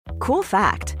Cool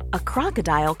fact, a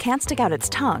crocodile can't stick out its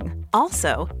tongue.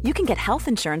 Also, you can get health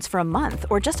insurance for a month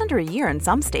or just under a year in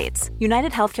some states.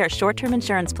 United Healthcare short-term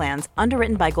insurance plans,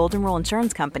 underwritten by Golden Rule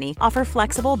Insurance Company, offer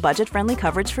flexible, budget-friendly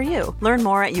coverage for you. Learn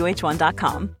more at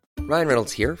uh1.com. Ryan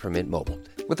Reynolds here from Mint Mobile.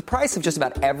 With the price of just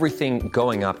about everything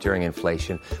going up during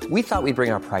inflation, we thought we'd bring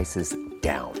our prices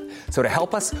down. So to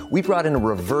help us, we brought in a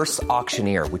reverse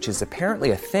auctioneer, which is apparently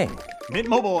a thing. Mint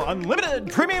Mobile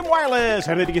Unlimited Premium Wireless.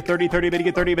 How to get 30, 30, bit to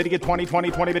get 30, bit to get 20,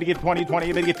 20, 20, bit to get 20,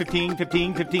 20, bit to get 15,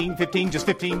 15, 15, 15, just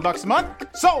 $15 a month?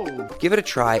 Sold! Give it a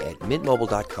try at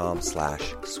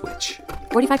mintmobile.com/switch.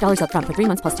 $45 up front for 3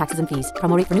 months plus taxes and fees.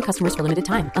 Promo rate for new customers for limited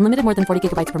time. Unlimited more than 40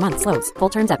 gigabytes per month. Slows full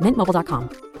terms at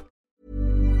mintmobile.com.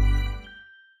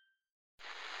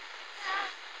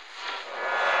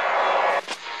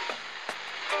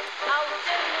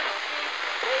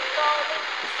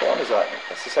 What is that?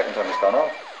 That's the second time it's gone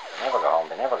off. They never go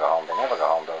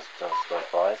home, those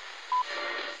boys.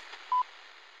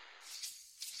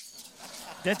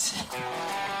 That's...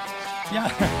 Yeah,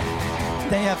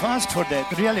 they have asked for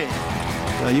that, really.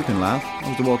 You can laugh. It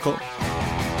was the World Cup.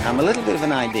 I'm a little bit of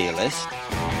an idealist,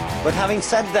 but having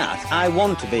said that, I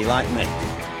want to be like me.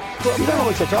 Well, you don't know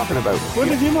what you're talking about. What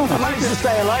did you know? I managed to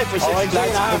stay alive for 6 years.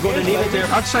 I'm going to leave it there.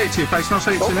 I'd say it to your face, and I'll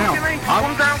say it to you now.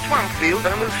 Come down Swanfield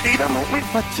and we'll see them, won't we?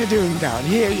 What you doing down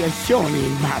here, you shawny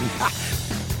man?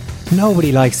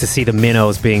 Nobody likes to see the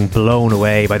minnows being blown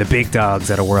away by the big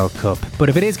dogs at a World Cup. But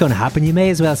if it is going to happen, you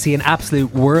may as well see an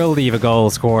absolute worldie of a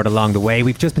goal scored along the way.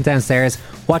 We've just been downstairs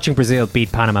watching Brazil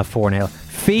beat Panama 4-0,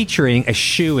 featuring a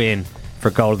shoe-in for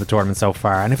goal of the tournament so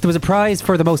far. And if there was a prize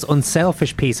for the most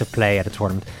unselfish piece of play at a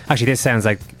tournament, actually this sounds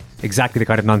like exactly the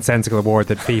kind of nonsensical award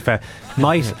that FIFA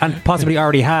might and possibly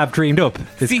already have dreamed up.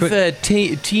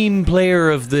 FIFA Team Player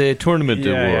of the Tournament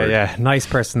award. Yeah, nice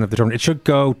person of the tournament. It should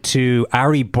go to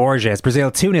Ari Borges.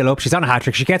 Brazil 2-0 up. She's on a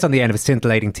hat-trick. She gets on the end of a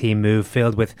scintillating team move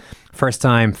filled with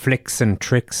first-time flicks and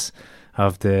tricks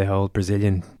of the whole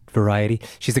Brazilian variety.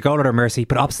 She's the goal at her mercy,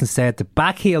 but opts instead to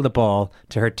backheel the ball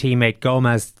to her teammate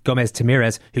Gomez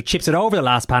Tamirez, who chips it over the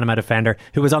last Panama defender,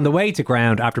 who was on the way to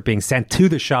ground after being sent to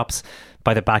the shops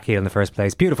by the backheel in the first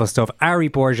place. Beautiful stuff. Ari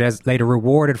Borges later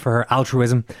rewarded for her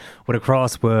altruism when a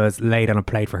cross was laid on a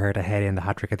plate for her to head in the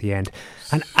hat-trick at the end.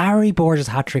 And Ari Borges'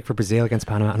 hat-trick for Brazil against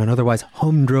Panama on an otherwise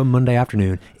humdrum Monday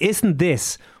afternoon. Isn't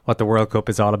this what the World Cup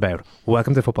is all about?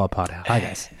 Welcome to Football Pod. Hi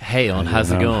guys. Hey on,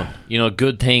 how's it going? You know,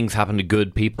 good things happen to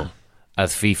good people,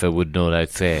 as FIFA would no doubt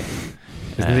say.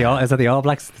 Is that the All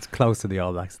Blacks? It's close to the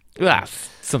All Blacks. Yeah,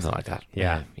 something like that.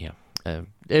 Yeah. I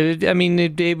mean,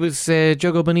 it was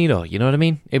Jogo Bonito, you know what I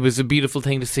mean? It was a beautiful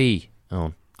thing to see.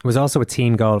 It was also a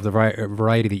team goal of the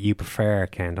variety that you prefer,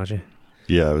 Ken, don't you?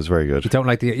 Yeah, it was very good. You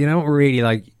don't really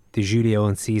like the Julio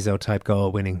and Ciso type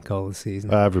winning goal of the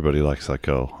season. Everybody likes that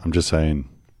goal. I'm just saying,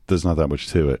 there's not that much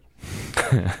to it.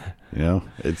 You know,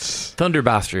 it's Thunder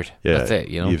Bastard. Yeah, that's it.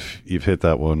 You know, you've hit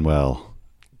that one well,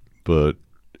 but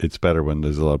it's better when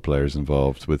there's a lot of players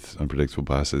involved with unpredictable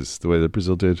passes, the way that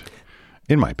Brazil did.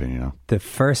 In my opinion, the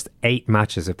first 8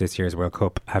 matches of this year's World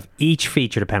Cup have each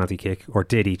featured a penalty kick, or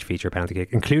did each feature a penalty kick,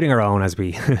 including our own, as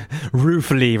we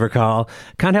ruefully recall.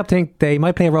 Can't help think they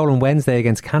might play a role on Wednesday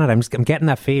against Canada. I'm getting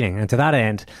that feeling, and to that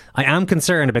end, I am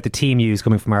concerned about the team use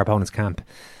coming from our opponent's camp.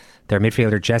 Their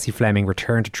midfielder Jessie Fleming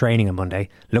returned to training on Monday.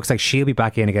 Looks like she'll be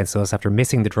back in against us after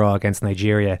missing the draw against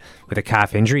Nigeria with a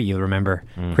calf injury. You'll remember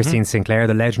Christine Sinclair,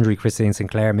 the legendary Christine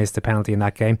Sinclair, missed a penalty in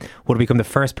that game. Would have become the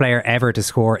first player ever to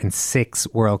score in 6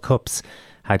 World Cups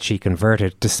had she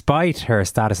converted. Despite her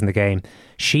status in the game,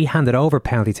 she handed over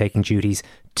penalty taking duties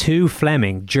to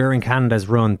Fleming during Canada's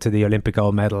run to the Olympic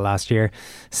gold medal last year.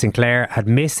 Sinclair had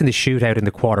missed in the shootout in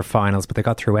the quarterfinals, but they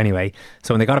got through anyway.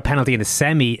 So when they got a penalty in the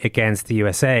semi against the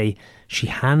USA, she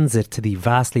hands it to the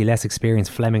vastly less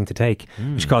experienced Fleming to take,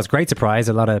 which caused great surprise.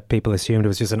 A lot of people assumed it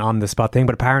was just an on-the-spot thing,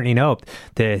 but apparently no.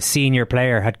 The senior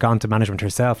player had gone to management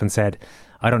herself and said,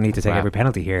 I don't need to take every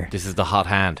penalty here. This is the hot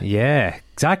hand. Yeah,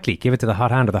 exactly. Give it to the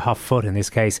hot hand, or the hot foot in this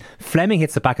case. Fleming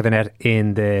hits the back of the net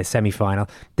in the semi-final.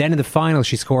 Then in the final,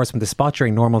 she scores from the spot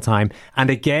during normal time, and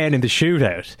again in the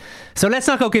shootout. So let's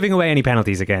not go giving away any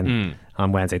penalties again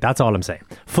on Wednesday. That's all I'm saying.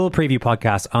 Full preview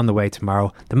podcast on the way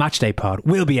tomorrow. The matchday pod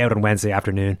will be out on Wednesday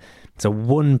afternoon. It's a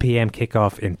 1 p.m.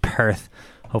 kickoff in Perth.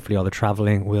 Hopefully all the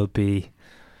travelling will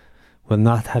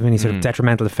not have any sort of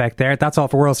detrimental effect there. That's all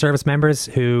for World Service members,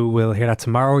 who will hear that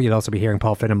tomorrow. You'll also be hearing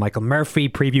Paul Flynn and Michael Murphy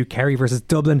preview Kerry versus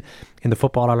Dublin in the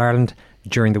Football All-Ireland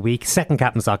during the week.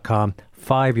 Secondcaptains.com,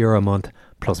 €5 a month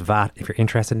plus VAT if you're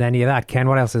interested in any of that. Ken,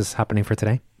 what else is happening for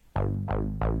today?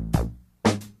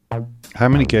 How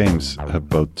many games have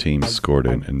both teams scored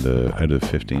in the out of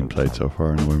 15 played so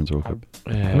far in the Women's World Cup?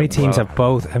 How many teams have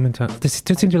both? How many times? There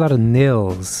seems to be a lot of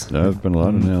nils. No, there's been a lot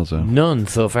of nils. Though. None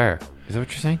so far. Is that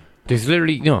what you're saying? There's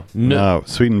literally no.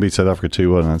 Sweden beat South Africa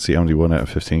 2-1. That's the only one out of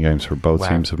 15 games where both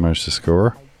teams have managed to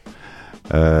score.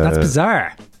 That's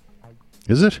bizarre.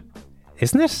 Is it?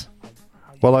 Isn't it?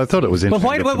 Well, I thought it was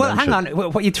interesting. Well, hang on.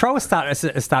 What you throw a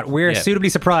stat, we're suitably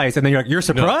surprised, and then you're like, you're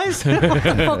surprised? No. What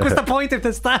the fuck was the point of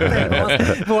the stat?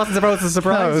 It wasn't supposed to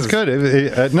surprise. No, it was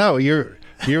good. No, your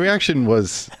reaction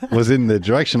was in the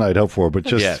direction I'd hoped for, but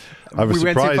just I was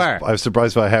surprised. I was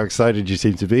surprised by how excited you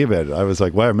seemed to be about it. I was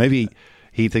like, wow, maybe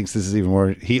he thinks this is even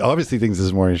more. He obviously thinks this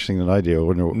is more interesting than I do. I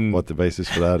wonder what the basis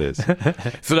for that is.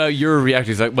 So now your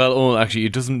reaction is like, well, actually,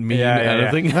 it doesn't mean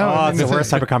anything. Yeah. No, it's the worst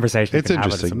type of conversation. It's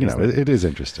interesting. It is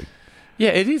interesting. Yeah,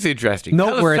 it is interesting.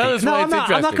 Noteworthy. Tell us I'm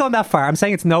not going that far. I'm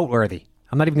saying it's noteworthy.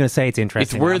 I'm not even going to say it's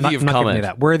interesting. It's worthy of comment.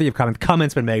 That. Worthy of comment.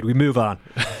 Comment's been made. We move on.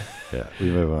 Yeah, we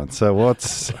move on. So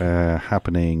what's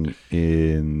happening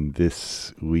in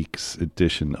this week's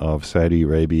edition of Saudi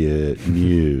Arabia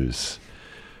News?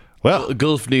 Well,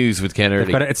 Gulf News with Ken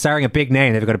Early. It's starring a big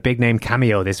name. They've got a big name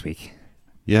cameo this week.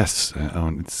 Yes,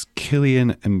 it's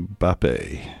Kylian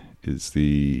Mbappe is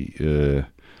the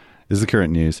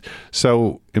current news.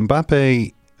 So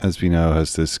Mbappe, as we know,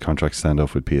 has this contract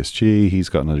standoff with PSG. He's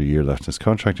got another year left in his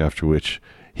contract, after which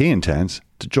he intends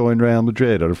to join Real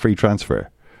Madrid on a free transfer.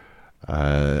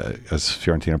 As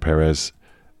Florentino Perez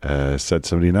said,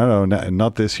 somebody, no,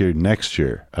 not this year, next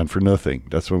year, and for nothing.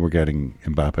 That's when we're getting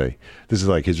Mbappe. This is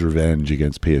like his revenge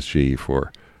against PSG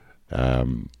for,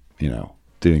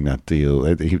 doing that deal.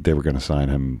 They were going to sign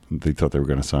him. They thought they were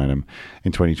going to sign him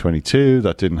in 2022.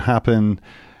 That didn't happen.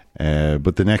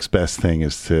 But the next best thing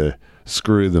is to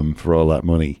screw them for all that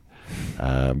money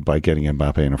by getting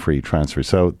Mbappe in a free transfer.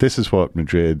 So this is what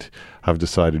Madrid have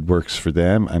decided works for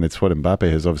them, and it's what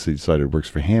Mbappe has obviously decided works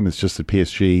for him. It's just that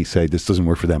PSG say this doesn't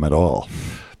work for them at all,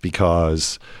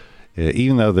 because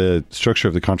even though the structure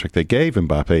of the contract they gave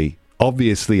Mbappe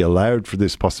obviously allowed for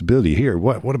this possibility here,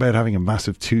 what about having a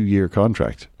massive 2-year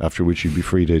contract after which you'd be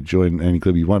free to join any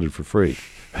club you wanted for free?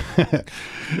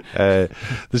 The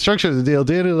structure of the deal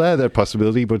did allow that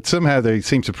possibility, but somehow they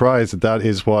seem surprised that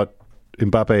is what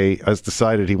Mbappe has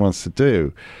decided he wants to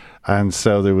do. And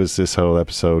so there was this whole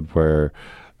episode where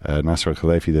Nasser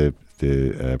Al-Khelaifi,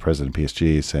 the president of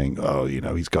PSG, is saying,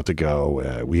 he's got to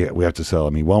go. We have to sell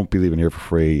him. He won't be leaving here for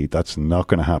free. That's not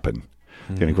going to happen.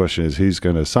 Mm-hmm. The only question is who's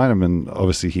going to sign him, and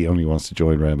obviously he only wants to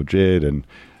join Real Madrid. And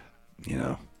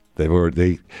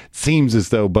it seems as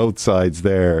though both sides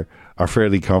there are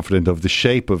fairly confident of the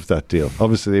shape of that deal.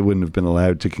 Obviously, they wouldn't have been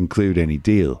allowed to conclude any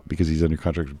deal because he's under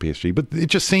contract with PSG. But it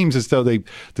just seems as though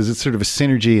there's a sort of a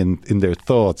synergy in their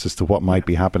thoughts as to what might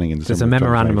be happening in the There's a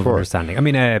memorandum of understanding. I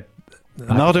mean,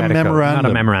 not a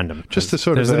memorandum. Just a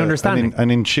sort of an understanding.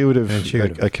 An intuitive.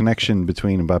 A connection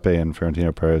between Mbappe and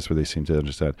Florentino Perez where they seem to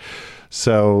understand.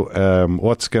 So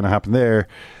what's going to happen there?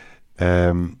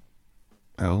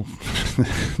 Well,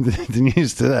 the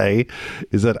news today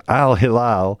is that Al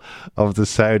Hilal of the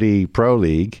Saudi Pro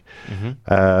League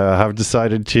have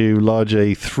decided to lodge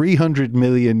a €300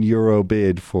 million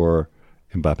bid for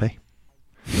Mbappe.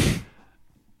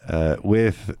 I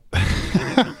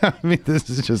mean, this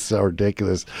is just so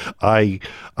ridiculous. I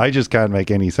just can't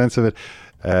make any sense of it.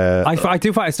 I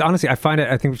do find, honestly, I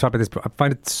think we've talked about this, but I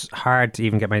find it hard to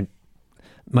even get my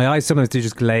eyes sometimes do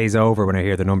just glaze over when I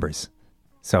hear the numbers.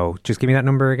 So just give me that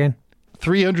number again.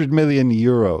 €300 million.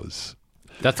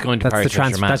 That's going to Paris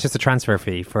Saint-Germain. That's just a transfer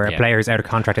fee for players out of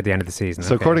contract at the end of the season.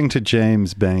 So according to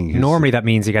James Bang, normally that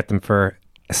means you get them for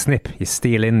a snip. You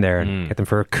steal in there and get them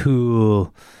for a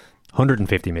cool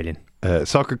 150 million.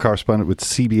 Soccer correspondent with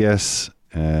CBS.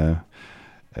 He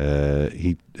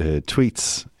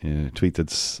tweets a tweet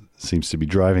that seems to be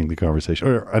driving the conversation,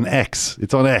 or an X.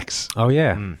 It's on X. Oh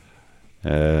yeah.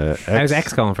 How's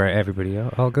X going for everybody?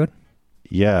 All good?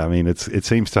 Yeah, I mean, it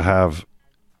seems to have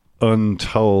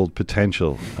untold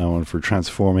potential for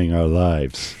transforming our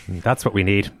lives. That's what we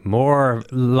need. More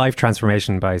life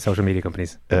transformation by social media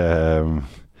companies. What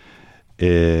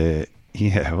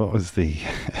was the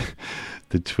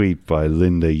tweet by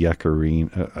Linda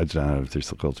Yaccarino? I don't know if they're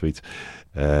still called tweets.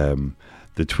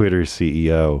 The Twitter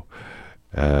CEO.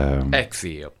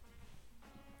 Ex-CEO.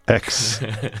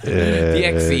 The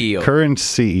ex-CEO. Current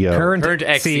CEO. Current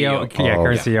ex-CEO. CEO. Yeah,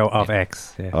 current CEO of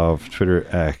X. Yeah. Of Twitter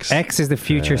X. X is the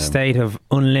future state of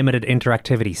unlimited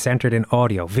interactivity centered in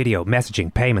audio, video,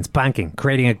 messaging, payments, banking,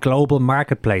 creating a global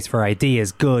marketplace for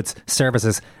ideas, goods,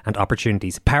 services, and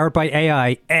opportunities. Powered by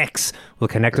AI, X will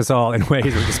connect us all in ways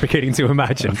we're just beginning to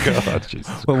imagine. God,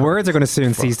 Jesus. Well, words are going to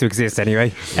soon cease to exist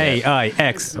anyway. AI,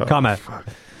 X, comma.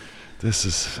 This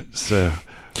is so.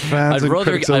 Fans I'd and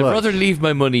critics alike. rather leave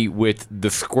my money with the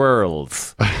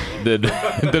squirrels than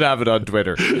have it on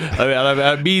Twitter.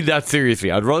 I mean that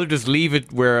seriously. I'd rather just leave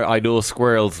it where I know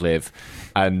squirrels live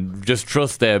and just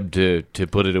trust them to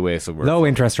put it away somewhere. Low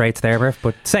interest rates there, Murph,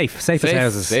 but safe as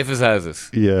houses. Safe as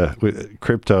houses. Yeah, with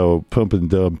crypto pump and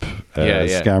dump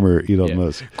scammer Elon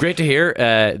Musk. Great to hear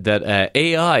that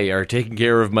AI are taking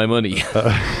care of my money.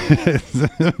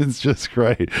 It's just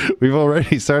great. We've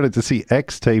already started to see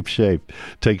X take shape.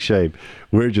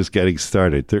 We're just getting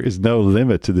started. There is no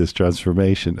limit to this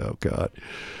transformation. Oh God.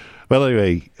 Well,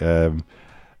 anyway,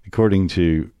 according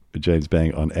to James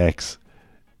Bang on X,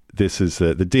 this is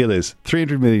the deal is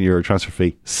 €300 million transfer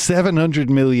fee, €700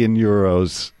 million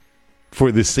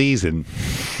for the season.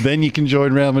 Then you can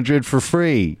join Real Madrid for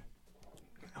free.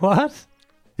 What?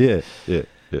 Yeah.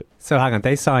 So hang on,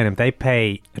 they sign him. They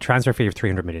pay a transfer fee of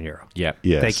 €300 million. Yeah.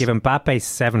 Yes. They give Mbappe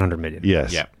 700 million.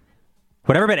 Yes. Yeah.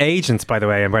 Whatever about agents, by the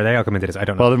way, and where they all come into this, I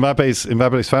don't know. Well,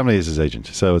 Mbappe's family is his agent,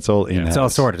 so it's all in-house. It's all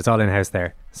sorted. It's all in-house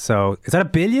there. So is that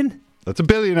 $1 billion? That's $1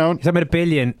 billion, Owen. He's talking about $1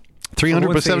 billion.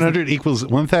 300 plus 700 equals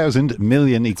 1,000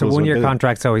 million It's a equals 1 year 1 billion.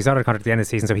 contract, so he's out of contract at the end of the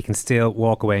season, so he can still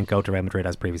walk away and go to Real Madrid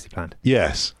as previously planned.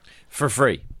 Yes. For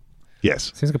free.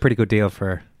 Yes. Seems like a pretty good deal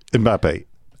for Mbappe.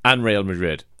 And Real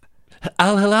Madrid.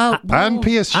 Al Hilal. And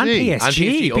PSG. And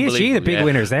PSG. PSG, the big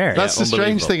winners there. That's the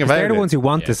strange thing about They're the it. ones who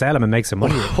want to sell him and make some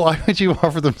money. Why would you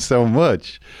offer them so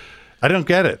much? I don't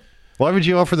get it. Why would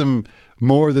you offer them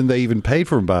more than they even paid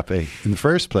for Mbappe in the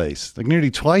first place? Like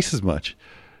nearly twice as much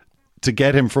to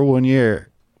get him for 1 year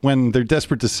when they're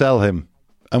desperate to sell him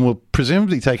and will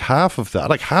presumably take half of that.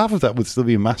 Like half of that would still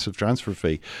be a massive transfer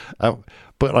fee.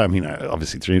 But I mean,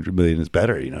 obviously 300 million is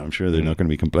better. I'm sure they're not going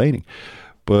to be complaining.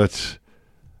 But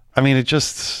I mean, it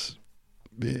just,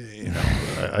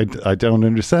 I don't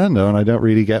understand though, and I don't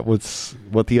really get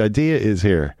what the idea is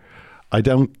here. I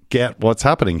don't get what's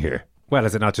happening here. Well,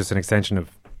 is it not just an extension of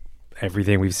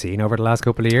everything we've seen over the last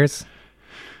couple of years?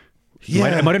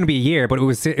 Yeah. It might only be a year, but it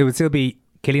would still be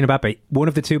Kylian Mbappe, one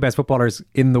of the two best footballers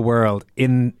in the world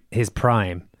in his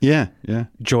prime. Yeah.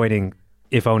 Joining,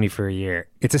 if only for a year.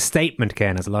 It's a statement,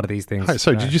 Ken, as a lot of these things. Hi,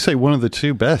 sorry, did you say one of the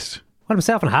two best? Well,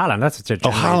 himself and Haaland. That's what you're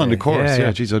Haaland, of course.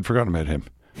 Yeah, geez, I'd forgotten about him.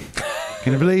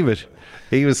 Can you believe it?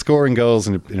 He was scoring goals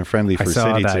in a friendly for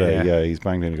City today. Yeah, he's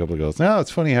banged in a couple of goals. No,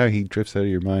 it's funny how he drifts out of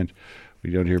your mind.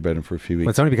 We don't hear about him for a few weeks.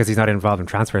 Well, it's only because he's not involved in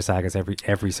transfer sagas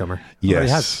every summer. Yes. Well, he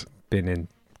has been in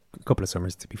a couple of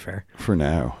summers, to be fair. For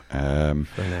now.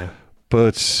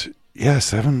 But yeah,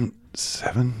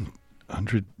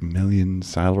 700 million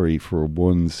salary for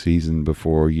one season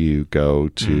before you go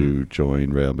to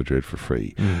join Real Madrid for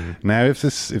free. Now, if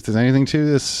there's anything to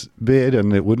this bid,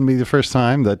 and it wouldn't be the first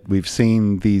time that we've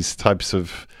seen these types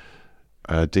of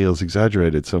deals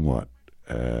exaggerated somewhat,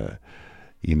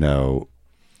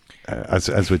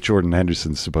 as with Jordan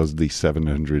Henderson's supposedly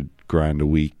 700 grand a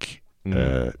week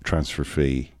transfer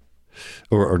fee.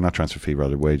 Or not transfer fee,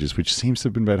 rather wages, which seems to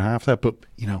have been about half that. But,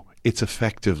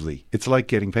 it's like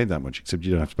getting paid that much, except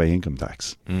you don't have to pay income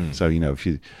tax. So, if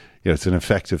it's an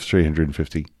effective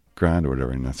 350 grand or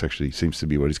whatever, and that's actually seems to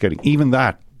be what he's getting. Even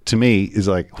that, to me, is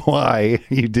like, why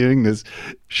are you doing this?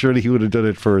 Surely he would have done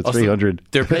it for 300.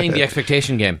 They're playing the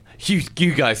expectation game.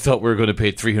 You guys thought we were going to pay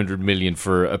 300 million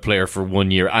for a player for 1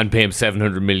 year and pay him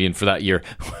 700 million for that year.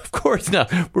 Of course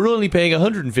not. We're only paying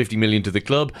 150 million to the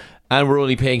club, and we're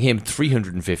only paying him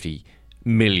 350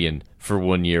 million for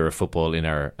 1 year of football in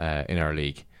our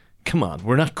league. Come on,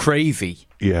 we're not crazy.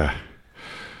 Yeah.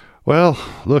 Well,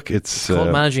 look, it's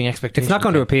called managing expectations. It's not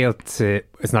going to appeal to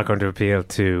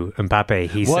Mbappe.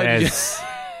 He says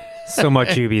somewhat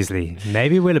dubiously.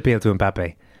 Maybe it will appeal to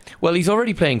Mbappe. Well, he's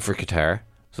already playing for Qatar,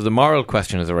 so the moral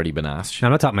question has already been asked. No,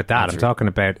 I'm not talking about that. I'm talking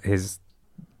about he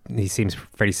seems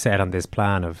very set on this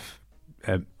plan of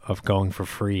going for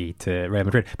free to Real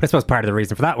Madrid. But I suppose part of the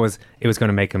reason for that was it was going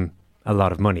to make him a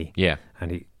lot of money. Yeah. And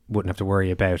he wouldn't have to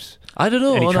worry about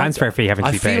any transfer fee having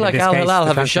to be paid. I feel like Al Hilal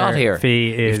have a shot here.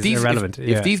 Fee is irrelevant.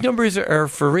 If these numbers are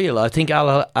for real, I think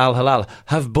Al Hilal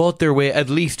have bought their way at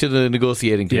least to the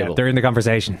negotiating table. Yeah, they're in the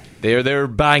conversation. They're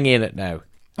bang in it now.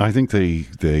 I think they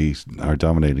are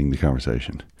dominating the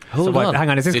conversation. Hold on. Hang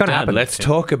on, is this going to happen? Let's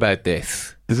talk about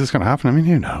this. is this going to happen? I mean,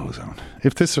 who knows?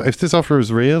 If this offer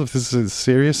is real, if this is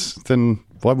serious, then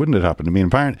why wouldn't it happen? I mean,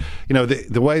 apparently,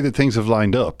 the way that things have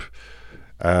lined up,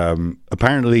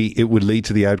 apparently it would lead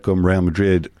to the outcome Real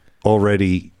Madrid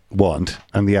already want,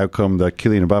 and the outcome that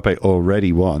Kylian Mbappe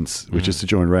already wants, which is to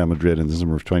join Real Madrid in the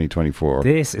summer of 2024.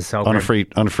 This is so on a free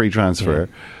transfer.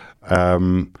 Yeah.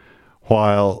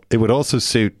 While it would also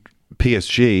suit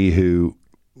PSG, who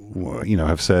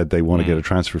have said they want to get a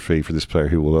transfer fee for this player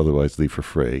who will otherwise leave for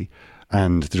free.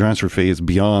 And the transfer fee is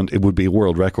beyond, it would be a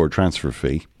world record transfer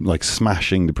fee, like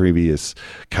smashing the previous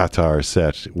Qatar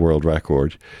set world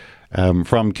record. From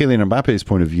Kylian Mbappe's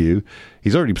point of view,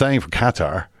 he's already playing for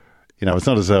Qatar. It's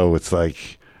not as though it's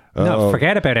like, no,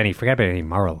 forget about any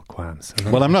moral qualms.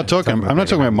 Well, I'm not talking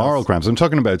about moral qualms. I'm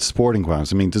talking about sporting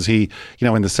qualms. I mean, does he,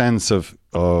 in the sense of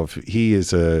he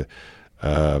is the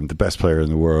best player in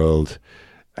the world,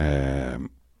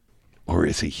 or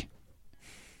is he?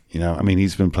 I mean,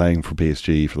 he's been playing for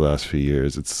PSG for the last few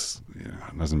years. It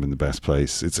hasn't been the best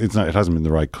place. It hasn't been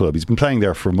the right club. He's been playing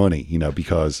there for money,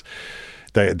 because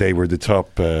they were the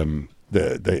top.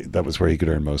 That was where he could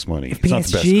earn most money. If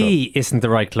PSG isn't the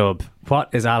right club, what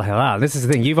is Al Hilal? This is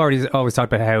the thing. You've always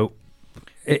talked about how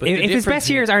if his best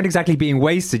years aren't exactly being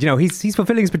wasted, he's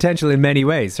fulfilling his potential in many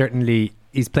ways. Certainly,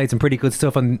 he's played some pretty good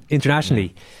stuff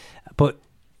internationally, but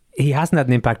he hasn't had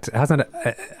an impact.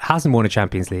 Hasn't won a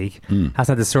Champions League. Hasn't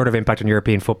had the sort of impact on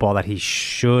European football that he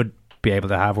should be able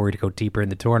to have, were he to go deeper in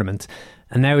the tournament.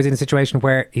 And now he's in a situation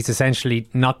where he's essentially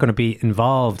not going to be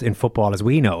involved in football as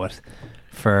we know it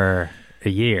for a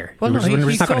year. Well, we're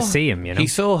just not going to see him. He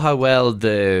saw how well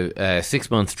the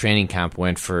 6-month training camp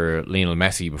went for Lionel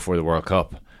Messi before the World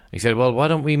Cup. He said, "Well, why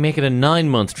don't we make it a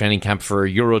 9-month training camp for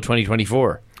Euro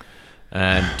 2024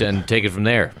 and take it from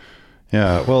there?"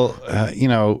 Yeah, well,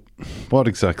 what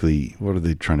are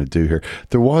they trying to do here?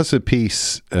 There was a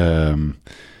piece in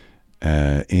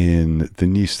the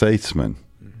New Statesman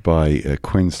by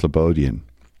Quinn Slobodian,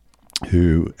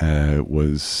 who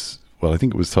was, I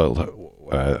think it was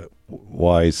titled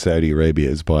 "Why Saudi Arabia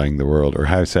is Buying the World," or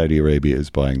 "How Saudi Arabia is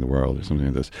Buying the World," or something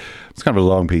like this. It's kind of a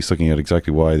long piece looking at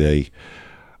exactly why they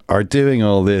are doing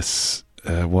all this,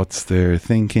 what's their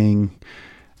thinking.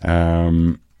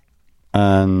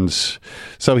 And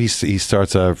so he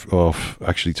starts off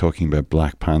actually talking about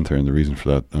Black Panther, and the reason for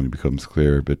that only becomes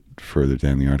clear a bit further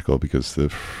down the article, because the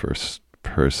first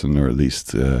person, or at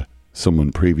least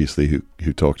someone previously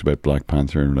who talked about Black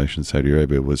Panther in relation to Saudi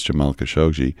Arabia, was Jamal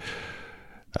Khashoggi,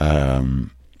 the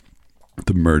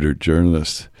murdered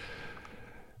journalist.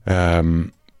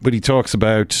 But he talks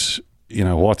about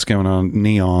what's going on,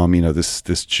 NEOM,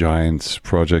 this giant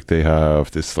project they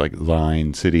have, this like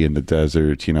line city in the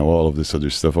desert, all of this other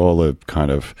stuff, all the kind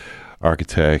of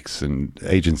architects and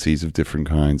agencies of different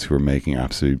kinds who are making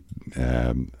absolute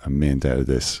a mint out of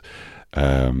this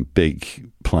big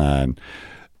plan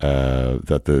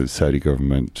that the Saudi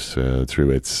government, through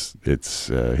its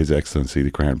His Excellency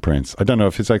the Crown Prince. I don't know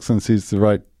if His Excellency is the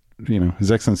right,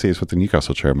 His Excellency is what the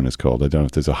Newcastle chairman is called. I don't know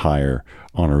if there's a higher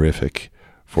honorific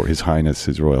for His Highness,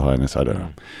 His Royal Highness, I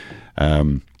don't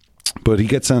know. But he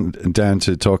gets down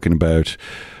to talking about,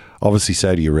 obviously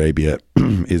Saudi Arabia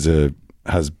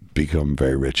has become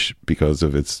very rich because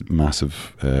of its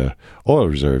massive oil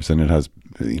reserves, and it has,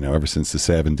 ever since the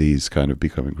 70s, kind of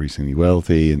become increasingly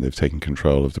wealthy, and they've taken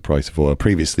control of the price of oil.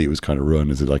 Previously, it was kind of run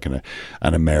as like an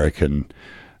American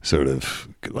sort of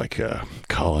like a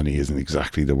colony, isn't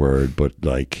exactly the word, but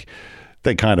like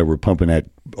they kind of were pumping out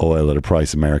oil at a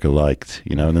price America liked,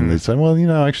 and then they said, well,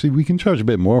 actually we can charge a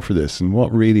bit more for this, and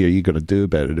what really are you going to do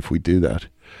about it if we do that?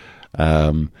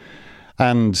 And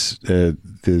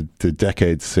the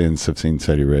decades since have seen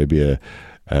Saudi Arabia,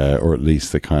 or at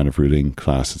least the kind of ruling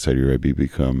class of Saudi Arabia,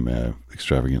 become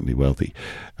extravagantly wealthy.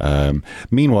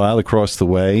 Meanwhile, across the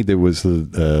way, there was a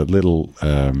little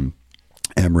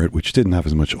emirate which didn't have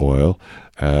as much oil,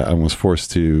 and was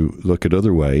forced to look at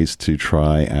other ways to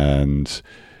try and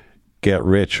get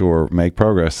rich or make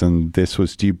progress, and this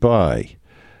was Dubai.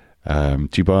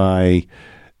 Dubai,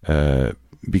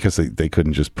 because they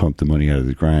couldn't just pump the money out of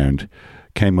the ground,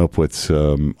 came up with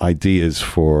some ideas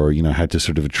for, how to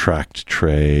sort of attract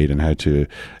trade and how to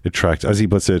attract, as he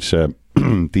puts it, the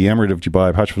Emirate of Dubai,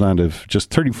 a patch of land of just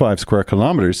 35 square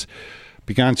kilometres,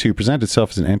 began to present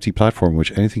itself as an empty platform in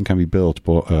which anything can be built,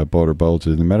 bought or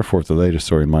bolted. In the metaphor of the latest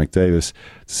story in Mike Davis,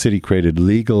 the city created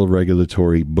legal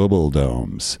regulatory bubble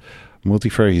domes,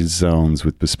 multi-phase zones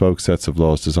with bespoke sets of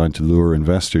laws designed to lure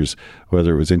investors,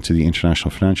 whether it was into the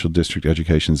International Financial District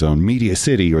Education Zone, Media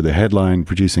City, or the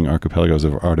headline-producing archipelagos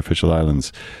of artificial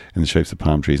islands in the shapes of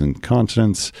palm trees and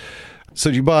continents.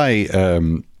 So Dubai,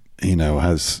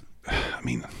 has,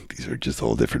 these are just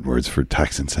all different words for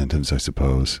tax incentives, I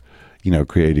suppose.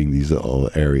 Creating these little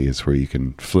areas where you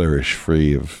can flourish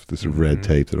free of this red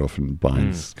tape that often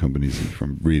binds companies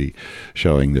from really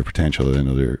showing their potential in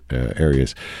other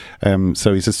areas.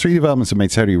 So he says 3 developments have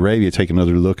made Saudi Arabia take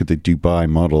another look at the Dubai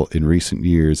model in recent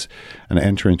years and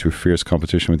enter into a fierce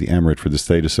competition with the Emirate for the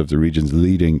status of the region's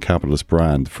leading capitalist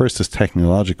brand. The first is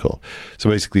technological. So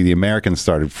basically the Americans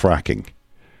started fracking,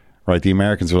 right? The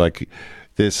Americans were like,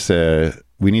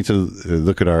 we need to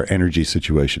look at our energy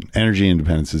situation. Energy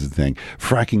independence is a thing.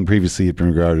 Fracking previously had been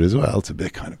regarded as, well, it's a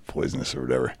bit kind of poisonous or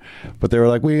whatever. But they were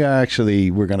like, we're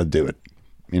going to do it.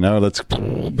 Let's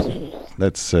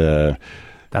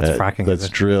fracking. Let's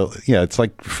drill. Yeah, it's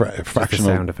like fractional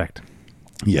sound effect.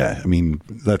 Yeah, I mean,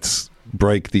 let's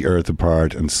break the earth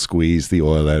apart and squeeze the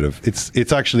oil out of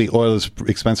it's actually, oil is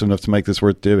expensive enough to make this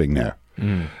worth doing now.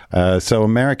 So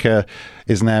America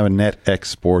is now a net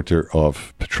exporter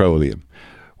of petroleum,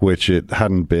 which it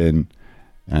hadn't been.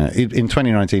 In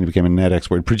 2019, it became a net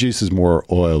export. It produces more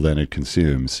oil than it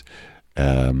consumes,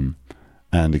 and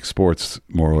exports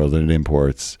more oil than it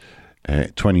imports.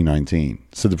 2019.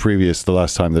 So the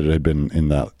last time that it had been in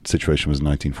that situation was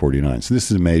 1949. So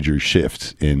this is a major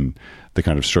shift in the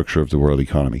kind of structure of the world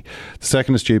economy. The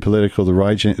second is geopolitical.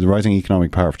 The rising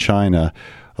economic power of China,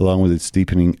 along with its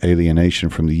deepening alienation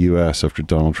from the US after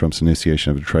Donald Trump's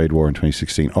initiation of a trade war in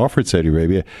 2016, offered Saudi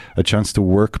Arabia a chance to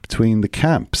work between the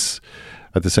camps.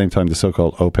 At the same time, the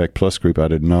so-called OPEC Plus group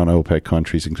added non-OPEC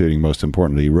countries, including, most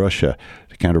importantly, Russia,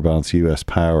 to counterbalance US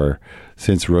power.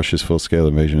 Since Russia's full-scale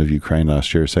invasion of Ukraine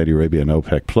last year, Saudi Arabia and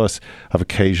OPEC Plus have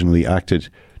occasionally acted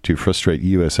to frustrate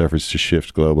US efforts to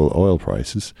shift global oil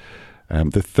prices.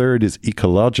 The third is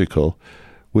ecological.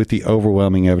 With the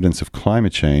overwhelming evidence of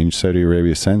climate change, Saudi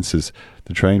Arabia senses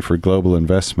the trend for global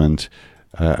investment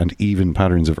and even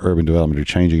patterns of urban development are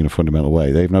changing in a fundamental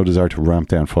way. They have no desire to ramp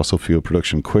down fossil fuel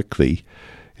production quickly.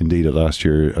 Indeed, last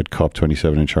year at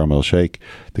COP27 in Sharm el-Sheikh,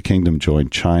 the kingdom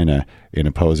joined China in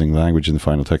opposing language in the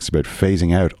final text about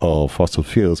phasing out all fossil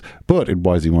fuels, but it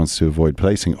wisely wants to avoid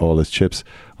placing all its chips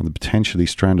on the potentially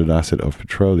stranded asset of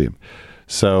petroleum.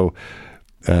 So,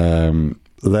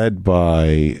 led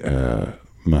by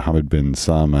Mohammed bin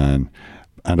Salman,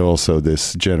 and also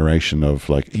this generation of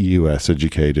like US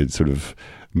educated sort of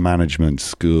management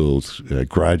schools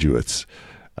graduates,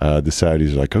 the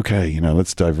Saudis are like, okay,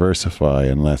 let's diversify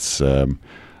and let's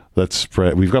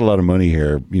spread. We've got a lot of money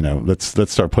here,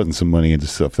 let's start putting some money into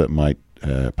stuff that might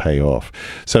pay off.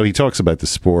 So he talks about the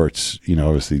sports,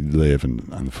 obviously Live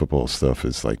and the football stuff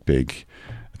is like big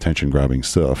attention grabbing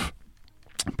stuff,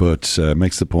 but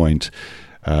makes the point.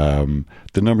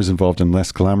 The numbers involved in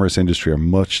less glamorous industry are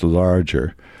much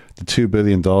larger. The $2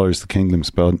 billion the kingdom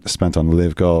spent on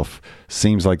Live Golf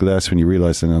seems like less when you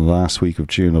realise that in the last week of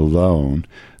June alone,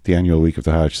 the annual week of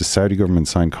the Hajj, the Saudi government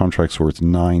signed contracts worth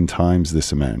 9 times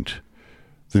this amount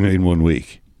in 1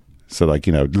 week. So,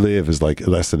 Live is like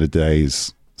less than a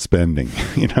day's spending,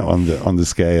 on the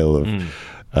scale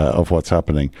of what's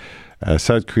happening.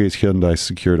 South Korea's Hyundai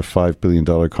secured a $5 billion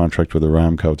contract with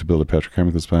Aramco to build a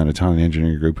petrochemicals plant. Italian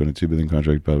engineering group on a $2 billion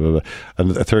contract, blah, blah, blah.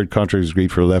 And a third contract was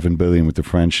agreed for $11 billion with the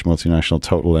French multinational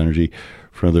Total Energy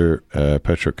for another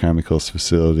petrochemicals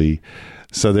facility.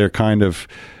 So they're kind of,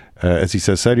 as he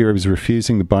says, Saudi Arabia is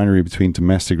refusing the binary between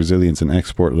domestic resilience and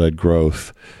export-led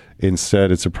growth.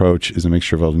 Instead, its approach is a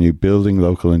mixture of all new building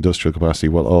local industrial capacity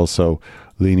while also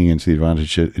leaning into the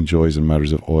advantage it enjoys in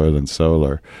matters of oil and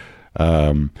solar.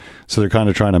 So they're kind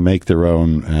of trying to make their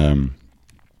own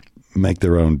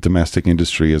domestic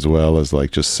industry as well as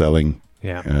like just selling.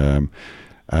 Yeah.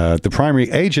 The primary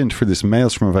agent for this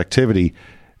maelstrom of activity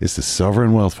is the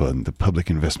Sovereign Wealth Fund, the Public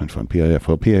Investment Fund, PIF.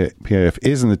 Well, PIF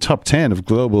is in the top 10 of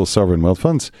global sovereign wealth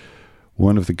funds.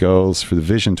 One of the goals for the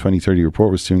Vision 2030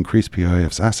 report was to increase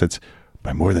PIF's assets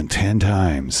by more than 10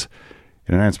 times.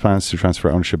 It announced plans to transfer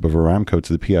ownership of Aramco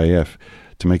to the PIF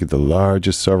to make it the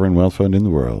largest sovereign wealth fund in the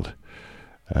world.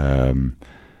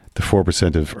 The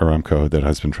 4% of Aramco that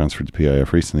has been transferred to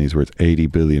PIF recently is worth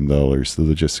 $80 billion. The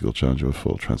logistical challenge of a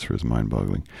full transfer is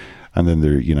mind-boggling. And then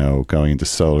they're, going into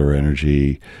solar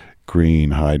energy,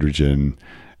 green hydrogen,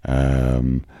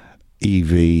 EV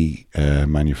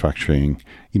manufacturing,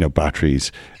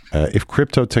 batteries. If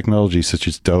crypto technology such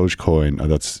as Dogecoin,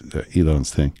 that's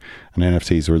Elon's thing, and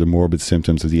NFTs were the morbid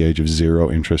symptoms of the age of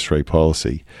zero interest rate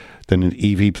policy, then an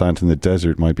EV plant in the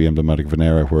desert might be emblematic of an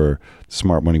era where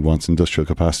smart money wants industrial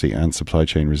capacity and supply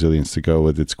chain resilience to go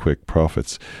with its quick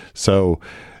profits. So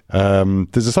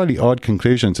there's a slightly odd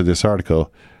conclusion to this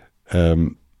article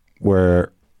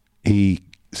where he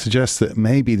suggests that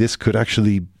maybe this could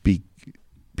actually be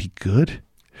good.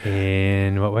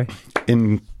 In what way?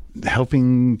 In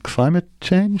helping climate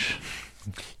change?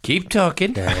 Keep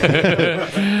talking.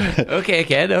 Okay,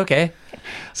 Ken, okay.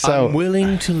 So, I'm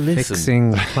willing to listen.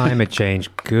 Fixing climate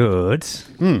change, good.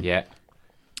 Yeah.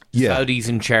 Yeah. Saudi's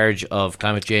in charge of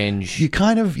climate change.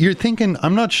 You're thinking,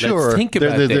 I'm not sure. Let's think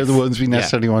about they're the this. ones we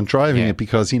necessarily want driving it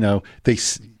because, in the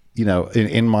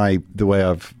way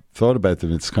I've thought about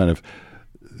them, it's kind of,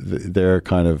 they're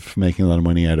kind of making a lot of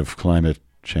money out of climate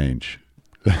change.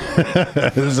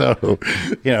 So,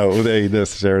 they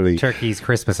necessarily Turkey's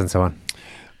Christmas and so on.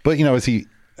 But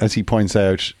as he points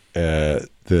out, there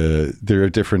are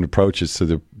different approaches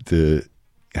to the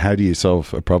how do you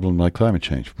solve a problem like climate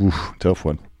change? Oof, tough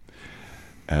one.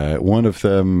 One of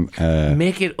them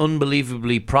make it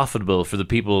unbelievably profitable for the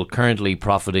people currently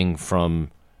profiting from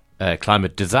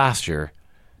climate disaster.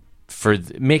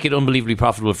 Make it unbelievably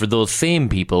profitable for those same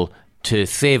people to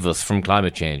save us from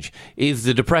climate change is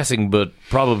the depressing but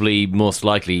probably most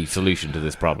likely solution to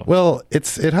this problem. Well, it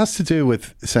has to do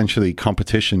with essentially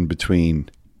competition between,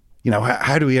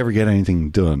 how do we ever get anything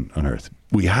done on Earth?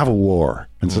 We have a war,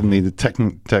 and suddenly the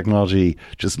technology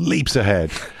just leaps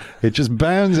ahead. It just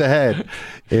bounds ahead.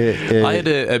 I had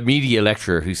a media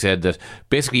lecturer who said that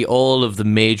basically all of the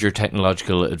major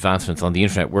technological advancements on the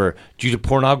internet were due to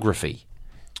pornography.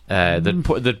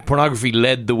 That pornography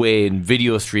led the way in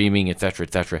video streaming, etc.,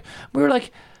 etc. We were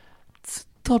like, it's a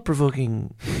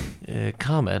thought-provoking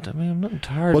comment. I mean, I'm not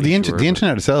entirely well. The sure,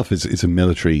 internet itself is a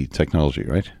military technology,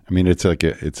 right? I mean, it's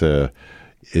a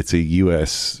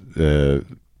U.S.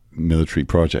 Military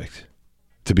project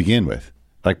to begin with.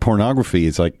 Like pornography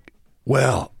is like,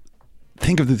 well,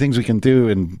 think of the things we can do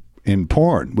in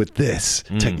porn with this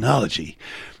technology.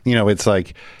 It's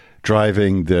like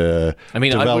driving the. I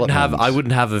mean, I wouldn't have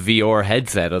a VR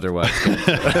headset otherwise.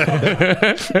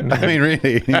 I mean,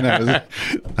 really,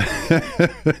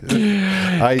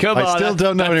 I still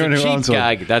don't know anyone who owns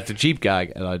one. That's a cheap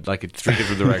gag, and I'd like it stricken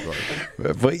from the record.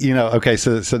 But okay,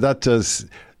 so that does.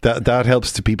 That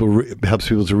helps people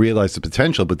to realize the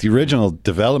potential, but the original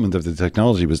development of the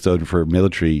technology was done for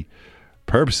military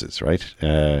purposes, right?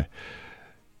 It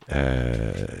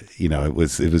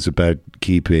was about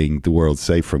keeping the world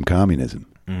safe from communism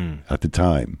at the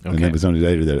time, and it was only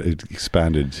later that it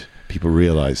expanded. People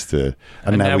realized, and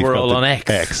now we've we're got all on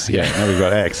X. Yeah, now we've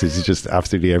got X. It's just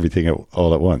absolutely everything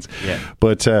all at once. Yeah.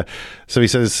 But so he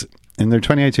says in their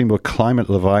 2018 book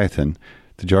Climate Leviathan,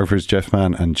 the geographers Jeff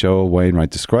Mann and Joel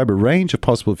Wainwright describe a range of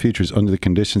possible futures under the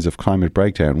conditions of climate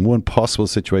breakdown. One possible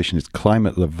situation is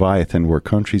Climate Leviathan, where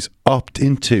countries opt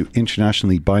into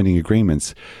internationally binding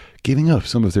agreements, giving up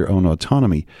some of their own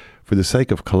autonomy for the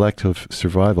sake of collective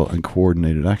survival and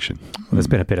coordinated action. Well, there's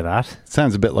been a bit of that.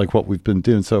 Sounds a bit like what we've been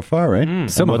doing so far, right?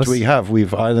 Some of us. We have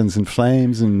islands in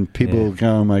flames and people go,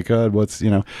 oh my God,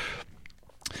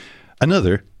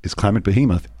 Another is Climate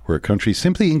Behemoth, where countries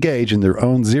simply engage in their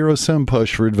own zero-sum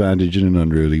push for advantage in an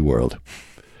unruly world.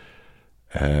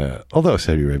 Although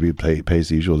Saudi Arabia pays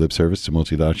the usual lip service to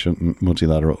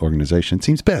multilateral organization, it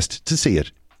seems best to see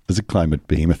it as a climate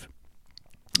behemoth.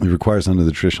 It requires none of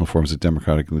the traditional forms of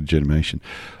democratic legitimation,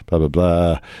 blah, blah,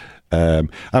 blah.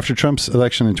 After Trump's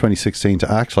election in 2016,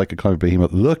 to act like a climate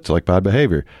behemoth looked like bad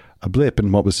behavior, a blip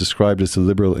in what was described as the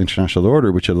liberal international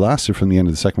order, which had lasted from the end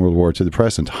of the Second World War to the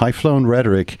present. High-flown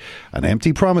rhetoric and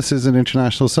empty promises in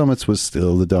international summits was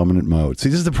still the dominant mode. See,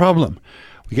 this is the problem.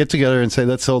 We get together and say,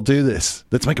 let's all do this.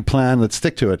 Let's make a plan. Let's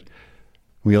stick to it.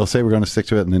 We all say we're going to stick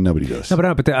to it, and then nobody does. Hang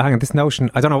on, this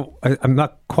notion, I don't know, I'm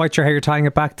not quite sure how you're tying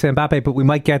it back to Mbappe, but we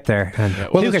might get there.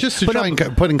 It's just to try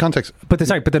and put in context. But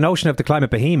the notion of the climate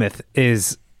behemoth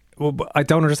is, I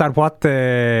don't understand what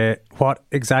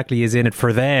exactly is in it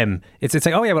for them. It's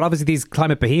like, oh yeah, well obviously these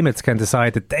climate behemoths can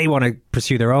decide that they want to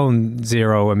pursue their own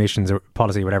zero emissions or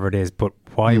policy, whatever it is, but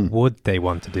why would they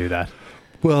want to do that?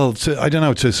 Well, I don't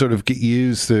know, to sort of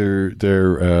use their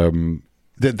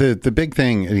the big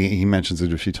thing, and he mentions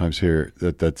it a few times here,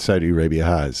 that Saudi Arabia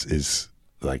has is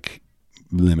like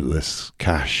limitless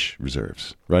cash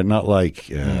reserves, right? Not like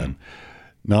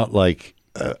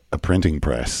a printing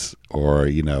press or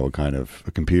a kind of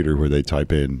a computer where they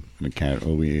type in an account.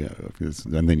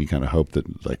 And then you kind of hope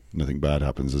that like nothing bad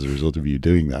happens as a result of you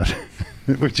doing that,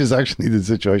 which is actually the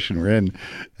situation we're in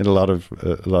a lot of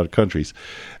countries.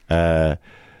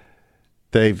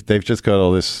 They've just got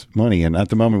all this money, and at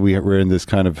the moment we're in this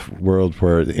kind of world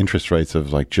where the interest rates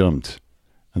have like jumped,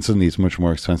 and suddenly it's much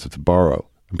more expensive to borrow.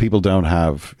 And people don't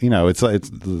have, it's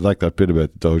like that bit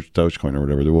about Dogecoin or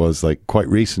whatever. There was like quite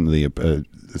recently a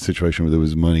situation where there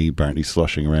was money apparently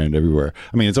sloshing around everywhere.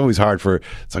 I mean, it's always hard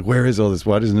it's like, where is all this?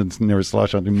 Why doesn't it never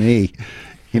slosh onto me?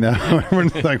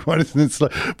 Everyone's like, why doesn't it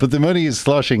slosh? But the money is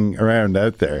sloshing around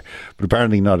out there, but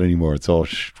apparently not anymore. It's all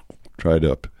dried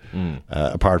up.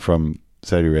 Apart from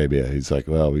Saudi Arabia, who's like,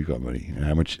 well, we've got money.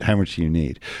 How much do you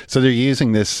need? So they're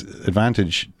using this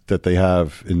advantage that they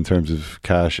have in terms of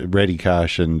cash, ready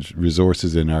cash, and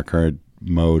resources in our current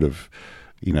mode of,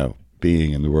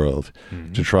 being in the world,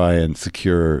 to try and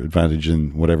secure advantage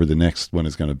in whatever the next one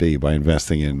is going to be by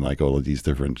investing in like all of these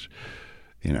different,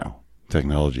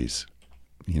 technologies.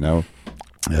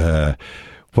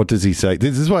 What does he say?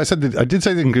 This is why I said that I did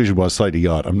say the conclusion was slightly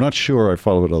odd. I'm not sure I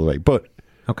follow it all the way, but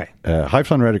okay.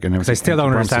 High-flying rhetoric and everything. I still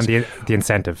don't understand the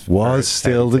incentive. Was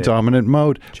still the dominant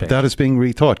mode, but that is being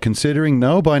rethought. Considering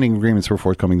no binding agreements were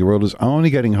forthcoming, the world is only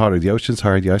getting hotter. The ocean's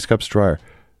higher, the ice cap's drier,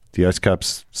 the ice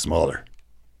cap's smaller.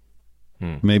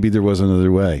 Maybe there was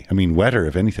another way. I mean, wetter,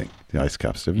 if anything. The ice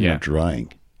cap's not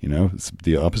drying. It's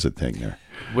the opposite thing there.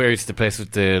 Where's the place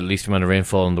with the least amount of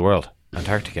rainfall in the world?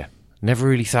 Antarctica. Never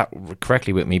really sat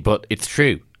correctly with me, but it's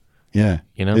true. Yeah.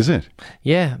 Is it?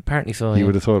 Yeah, apparently so. You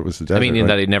would have thought it was the desert. I mean, in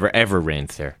that it never ever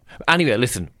rains there. Anyway,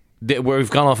 listen,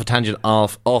 we've gone off a tangent,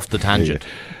 off the tangent.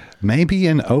 Maybe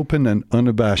an open and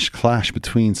unabashed clash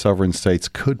between sovereign states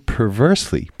could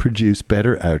perversely produce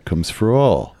better outcomes for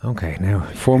all. Okay, now.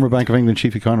 Former Bank of England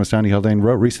chief economist Andy Haldane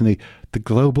wrote recently, the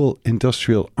global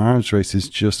industrial arms race is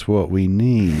just what we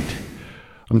need.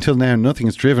 Until now, nothing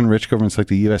has driven rich governments like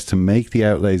the US to make the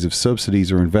outlays of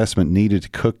subsidies or investment needed to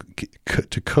kickstart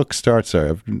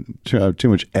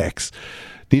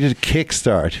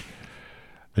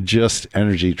a just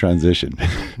energy transition.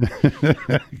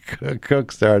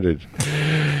 Cook started.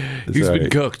 Who's been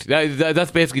cooked?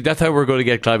 That's how we're going to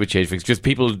get climate change fixed. Just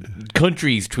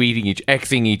countries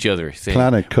Xing each other. Saying,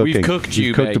 planet cooking. We've cooked you,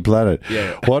 We've cooked the planet.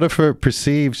 Yeah. What if a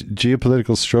perceived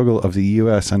geopolitical struggle of the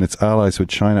US and its allies with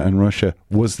China and Russia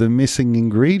was the missing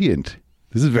ingredient?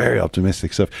 This is very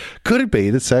optimistic stuff. Could it be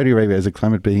that Saudi Arabia as a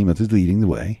climate behemoth is leading the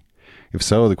way? If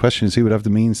so, the question is who would have the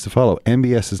means to follow.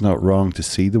 MBS is not wrong to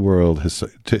see the world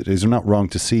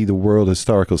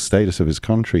historical status of his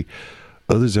country.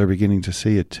 Others are beginning to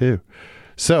see it too.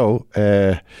 So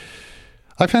I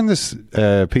found this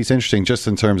piece interesting, just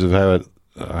in terms of how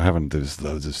there's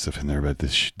loads of stuff in there about the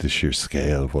sheer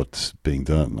scale of what's being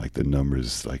done, like the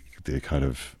numbers, like the kind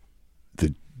of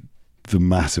the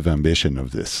massive ambition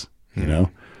of this.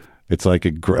 It's like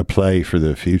a play for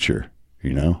the future.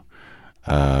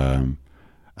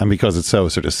 And because it's so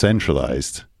sort of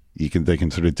centralized, they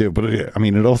can sort of do it. But I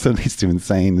mean, it also leads to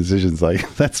insane decisions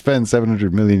like, let's spend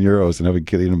 700 million euros and have a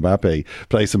Kylian Mbappe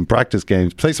play some practice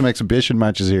games, play some exhibition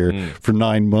matches here for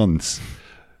 9 months.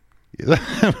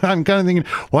 I'm kind of thinking,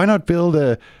 why not build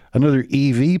another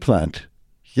EV plant?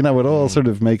 It all sort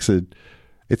of makes it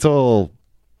will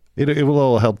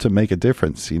all help to make a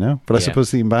difference, But I suppose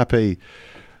the Mbappe,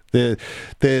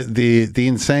 the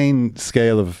insane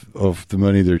scale of the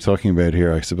money they're talking about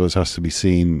here, I suppose, has to be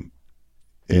seen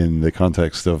in the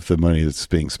context of the money that's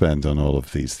being spent on all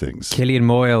of these things. Killian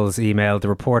Moyles emailed the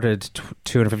reported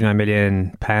 £259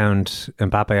 million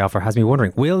Mbappe offer has me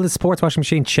wondering, will the sports washing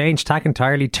machine change tack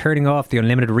entirely, turning off the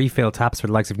unlimited refill taps for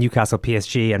the likes of Newcastle,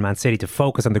 PSG and Man City to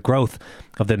focus on the growth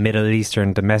of the Middle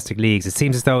Eastern domestic leagues? It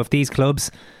seems as though if these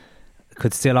clubs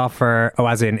could still offer,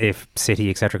 as in if City,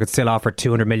 etc., could still offer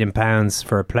 £200 million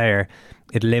for a player,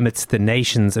 it limits the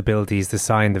nation's abilities to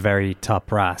sign the very top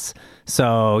brass.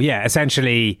 So, yeah,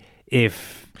 essentially,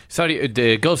 if... Sorry,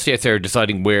 the Gulf states are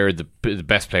deciding where the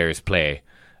best players play.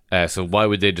 So why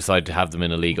would they decide to have them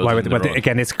in a league?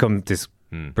 Again, this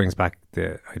brings back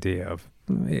the idea of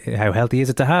how healthy is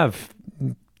it to have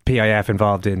PIF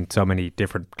involved in so many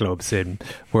different clubs in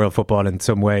world football in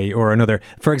some way or another.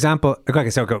 For example,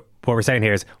 what we're saying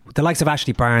here is the likes of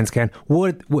Ashley Barnes, Ken,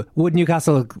 would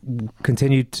Newcastle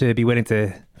continue to be willing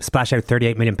to splash out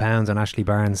 £38 million on Ashley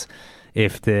Barnes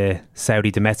if the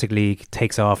Saudi domestic league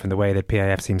takes off in the way that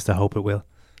PIF seems to hope it will?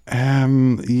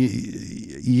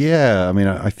 Yeah, I mean,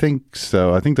 I think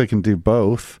so. I think they can do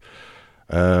both.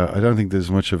 I don't think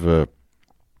there's much of a...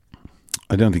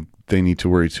 I don't think they need to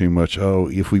worry too much. Oh,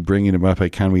 if we bring in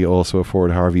Mbappe, can we also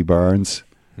afford Harvey Barnes?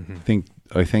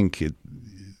 Mm-hmm. I think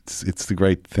it's the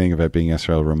great thing about being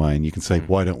SRL Romain. You can say,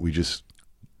 why don't we just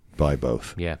buy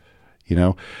both? Yeah.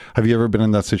 Have you ever been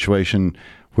in that situation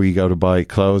where you go to buy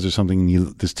clothes or something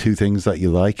and there's two things that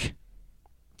you like?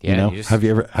 Yeah. Have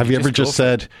you ever just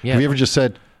said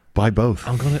buy both?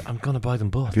 I'm gonna buy them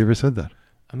both. Have you ever said that?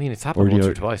 I mean, it's happened once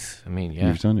or twice. I mean, yeah.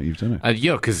 You've done it.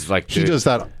 Because he does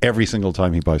that every single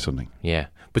time he buys something. Yeah.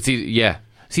 But see,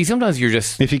 sometimes you're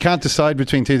just... If he can't decide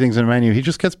between two things in a menu, he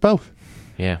just gets both.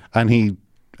 Yeah. And he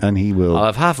will... I'll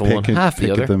have half of one, half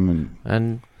the other. Them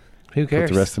and who cares?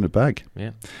 Put the rest in a bag.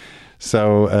 Yeah.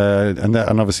 So, and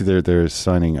obviously they're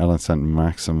signing Alan St.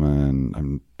 Maximin,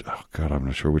 and I'm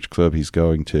not sure which club he's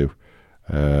going to.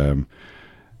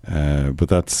 But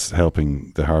that's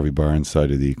helping the Harvey Barnes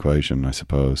side of the equation, I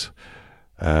suppose.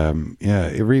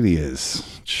 It really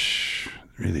is. It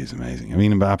really is amazing. I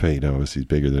mean, Mbappe, though, obviously, is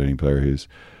bigger than any player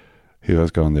who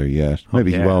has gone there yet.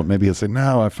 Maybe he won't. Maybe he'll say,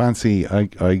 "No, I fancy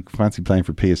playing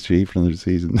for PSG for another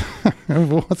season."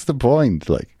 What's the point?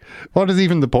 Like, what is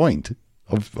even the point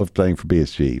of playing for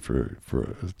PSG for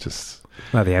just?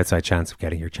 Well, the outside chance of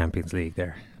getting your Champions League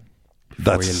there.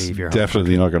 That's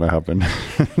definitely not going to happen.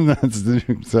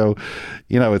 So,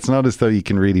 it's not as though you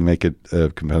can really make a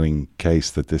compelling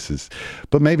case that this is.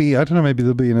 But maybe, I don't know, maybe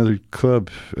there'll be another club.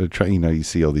 You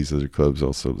see all these other clubs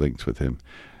also linked with him.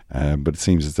 But it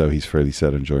seems as though he's fairly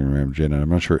set on joining Real Madrid. And I'm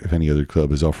not sure if any other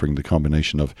club is offering the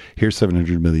combination of here's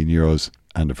 700 million euros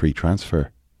and a free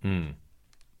transfer. I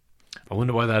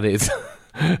wonder why that is.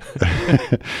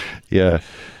 Yeah.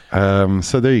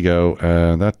 So there you go.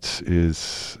 That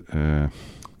is,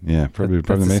 probably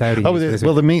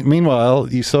the meanwhile,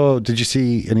 did you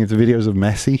see any of the videos of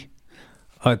Messi?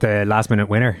 The last minute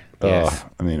winner. Yes.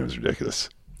 I mean, it was ridiculous.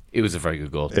 It was a very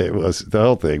good goal. It was. The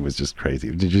whole thing was just crazy.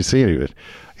 Did you see any of it?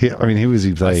 Who was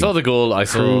he playing? I saw the goal. I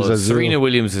saw Cruz Serena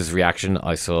Williams' reaction.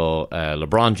 I saw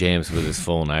LeBron James with his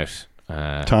phone out.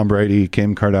 Tom Brady,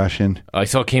 Kim Kardashian. I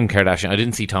saw Kim Kardashian. I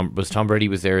didn't see Tom. Was Tom Brady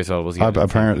was there as well? Was he?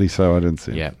 Apparently so. I didn't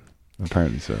see him. Yeah.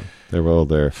 Apparently so. They were all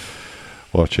there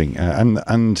watching.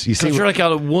 And you see... You're like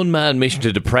on a one-man mission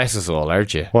to depress us all,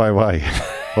 aren't you? Why?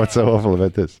 What's so awful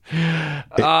about this?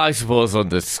 I suppose on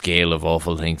the scale of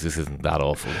awful things, this isn't that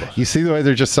awful. But. You see the way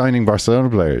they're just signing Barcelona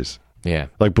players? Yeah.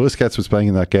 Like Busquets was playing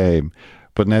in that game,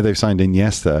 but now they've signed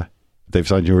Iniesta. They've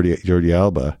signed Jordi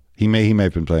Alba. He may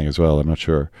have been playing as well, I'm not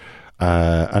sure.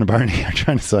 And apparently they're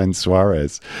trying to sign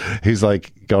Suarez, who's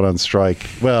like got on strike.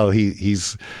 Well,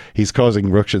 he's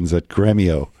causing ructions at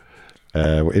Grêmio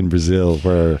in Brazil,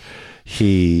 where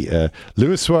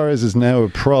Luis Suarez is now a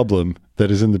problem that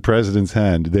is in the president's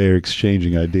hand. They're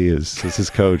exchanging ideas. This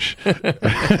is coach.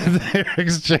 They're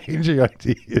exchanging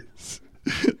ideas.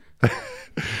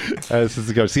 This is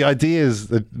the coach. The ideas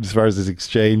that Suarez is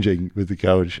exchanging with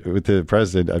the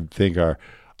president, I think are,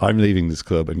 I'm leaving this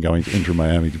club and going to Inter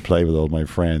Miami to play with all my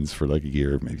friends for like a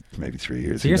year, maybe 3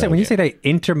 years. So you're saying when you say that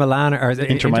Inter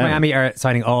Miami are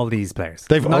signing all these players,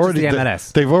 they've not already just the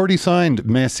MLS. They've already signed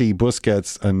Messi,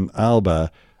 Busquets, and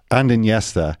Alba, and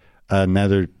Iniesta, and now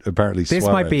they're apparently This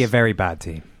Suarez. might be a very bad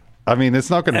team. I mean, it's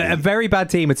not going to be a very bad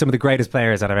team with some of the greatest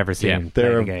players that I've ever seen.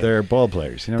 Yeah, they're ball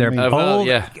players. You know they're what I mean?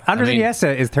 old. Andres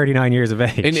Iniesta is 39 years of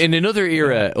age. In another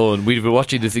era, Owen, we've been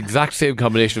watching this exact same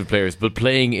combination of players, but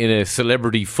playing in a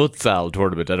celebrity futsal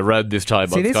tournament at around this time.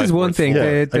 See, this is one thing.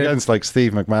 Against like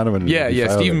Steve McManaman.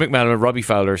 Steve McManaman, Robbie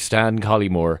Fowler, Stan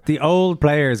Collymore. The old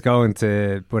players going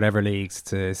to whatever leagues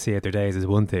to see out their days is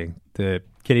one thing. The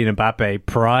Kylian Mbappe,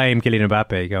 prime Kylian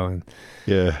Mbappe going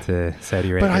to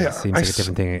Saudi Arabia seems like a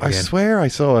different thing again. I swear I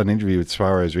saw an interview with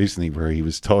Suarez recently where he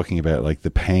was talking about like the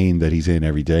pain that he's in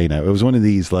every day now. It was one of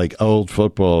these like old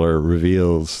footballer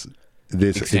reveals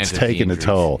this, it's taken a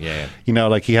toll. Yeah. You know,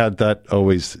 like he had that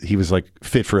he was like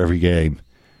fit for every game.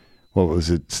 What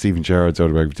was it? Steven Gerrard's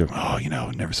autobiography.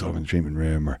 Never saw him in the treatment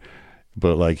room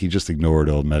but like he just ignored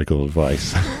all medical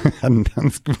advice and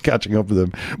catching up with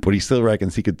him. But he still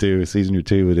reckons he could do a season or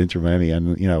two with Inter Miami.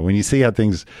 And when you see how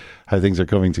things are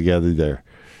coming together there,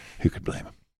 who could blame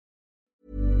him?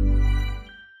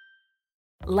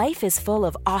 Life is full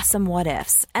of awesome what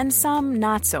ifs and some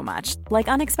not so much, like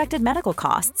unexpected medical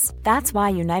costs. That's why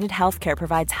United Healthcare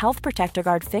provides Health Protector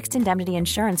Guard fixed indemnity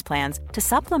insurance plans to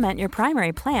supplement your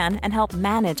primary plan and help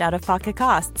manage out-of-pocket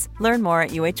costs. Learn more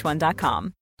at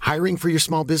uh1.com. Hiring for your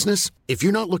small business? If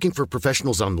you're not looking for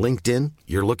professionals on LinkedIn,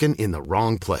 you're looking in the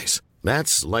wrong place.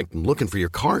 That's like looking for your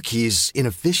car keys in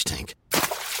a fish tank.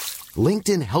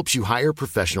 LinkedIn helps you hire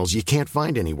professionals you can't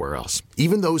find anywhere else,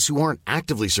 even those who aren't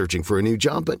actively searching for a new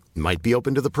job but might be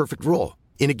open to the perfect role.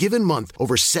 In a given month,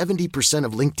 over 70%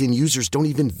 of LinkedIn users don't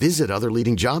even visit other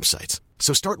leading job sites.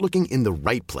 So start looking in the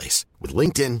right place. With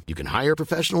LinkedIn, you can hire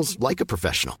professionals like a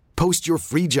professional. Post your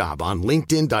free job on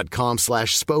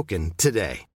linkedin.com/spoken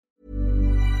today.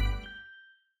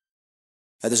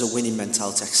 There's a winning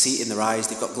mentality. I can see it in their eyes.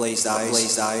 They've got glazed eyes.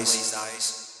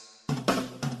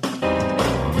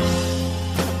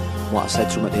 What I said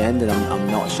to them at the end, and I'm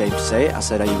not ashamed to say it, I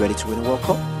said, are you ready to win a World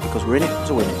Cup? Because we're in it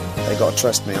to win it. They've got to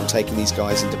trust me. I'm taking these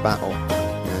guys into battle.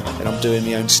 And I'm doing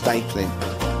my own stapling.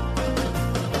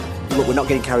 Look, we're not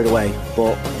getting carried away,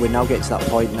 but we're now getting to that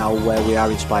point now where we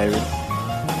are inspiring.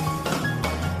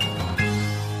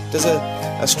 Does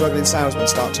a struggling salesman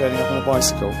start turning up on a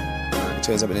bicycle? He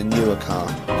turns up in a newer car.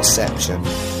 Reception.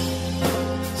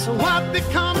 So what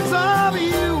becomes of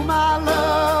you, my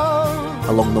love?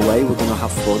 along the way. We're going to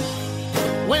have fun.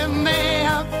 When they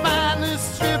have finally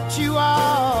stripped you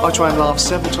off, I try and laugh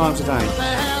several times a day. the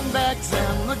handbags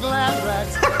and the glad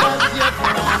rags, and your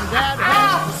granddad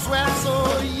has to sweat so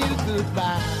you could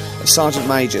buy. A sergeant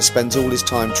major spends all his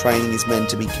time training his men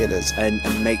to be killers. And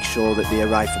make sure that they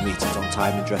arrive for meetings on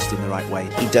time and dressed in the right way.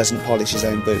 He doesn't polish his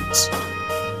own boots.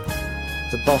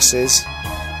 The bosses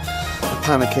are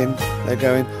panicking. They're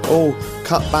going, oh,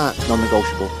 cut back.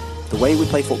 Non-negotiable. The way we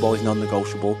play football is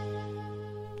non-negotiable.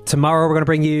 Tomorrow we're going to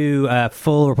bring you a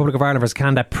full Republic of Ireland vs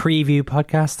Canada preview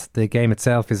podcast. The game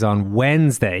itself is on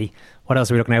Wednesday. What else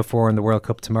are we looking out for in the World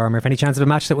Cup tomorrow, Murph? Any chance of a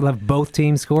match that will have both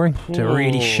teams scoring to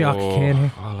really shock Kane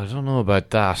here? Well, I don't know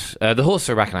about that. The hosts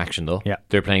are back in action though. Yeah.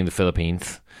 They're playing the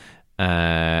Philippines.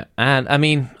 And I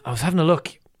mean, I was having a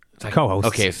look. Like, co-hosts.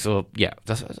 Okay, so yeah,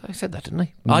 I said that, didn't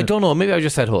I? I don't know. Maybe I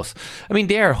just said hosts. I mean,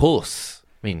 they are hosts.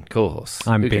 I mean, co-hosts.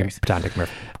 I'm Who being cares? pedantic,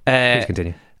 Murph. Please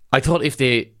continue. I thought if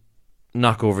they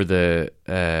knock over the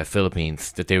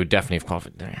Philippines, that they would definitely have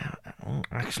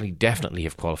qualified. Definitely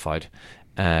have qualified.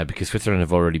 Because Switzerland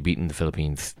have already beaten the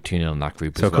Philippines 2-0 in that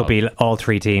group. So as it could be all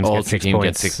three teams all get 6 three teams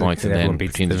points. get 6 points, and then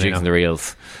between the jigs and the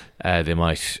reels, they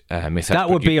might miss out. That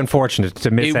would be unfortunate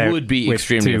to miss out. It would be with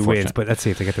extremely 2 unfortunate. wins, but let's see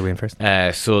if they get the win first.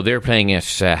 So they're playing at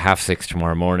 6:30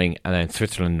 tomorrow morning, and then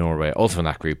Switzerland and Norway also in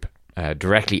that group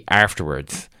directly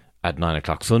afterwards at 9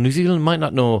 o'clock. So New Zealand might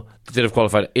not know that they'd have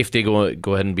qualified if they go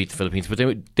ahead and beat the Philippines, but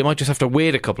they might just have to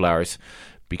wait a couple hours,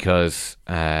 because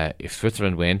if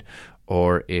Switzerland win,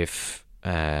 or if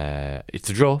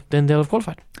it's a draw, then they'll have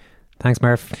qualified. Thanks,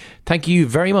 Murph. Thank you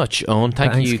very much, Owen.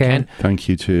 Thanks, you, Ken. Thank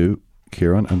you to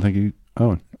Kieran, and thank you,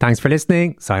 Owen. Thanks for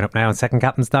listening. Sign up now on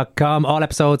secondcaptains.com. All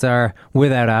episodes are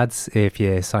without ads if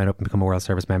you sign up and become a World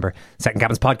Service member. Second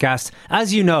Captains Podcast,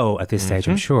 as you know at this stage,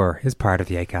 I'm sure, is part of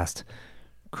the Acast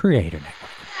Creator Network.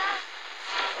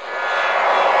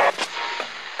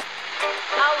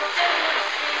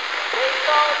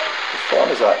 Which phone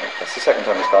is that? That's the second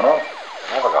time it's gone off.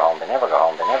 They never go home, they never go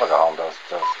home, they never go home, those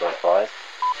boys.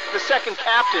 The Second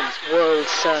Captain's World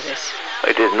Service.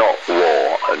 It is not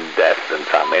war and death and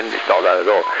famine. It's not that at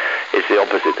all. It's the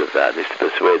opposite of that. It's to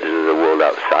persuade us of the world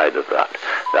outside of that.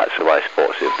 That's why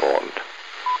sport's important.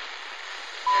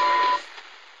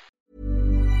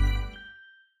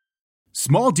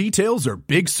 Small details are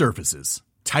big surfaces.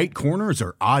 Tight corners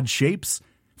are odd shapes.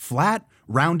 Flat,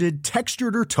 rounded,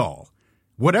 textured, or tall.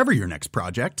 Whatever your next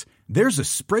project, there's a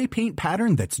spray paint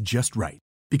pattern that's just right.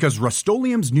 Because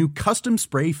Rust-Oleum's new Custom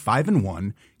Spray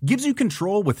 5-in-1 gives you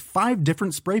control with 5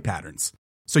 different spray patterns.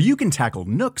 So you can tackle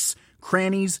nooks,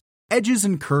 crannies, edges,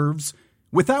 and curves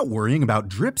without worrying about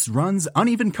drips, runs,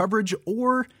 uneven coverage,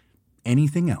 or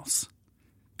anything else.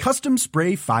 Custom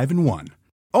Spray 5-in-1.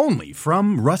 Only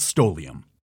from Rust-Oleum.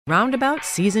 Roundabout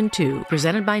Season 2,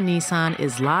 presented by Nissan,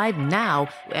 is live now,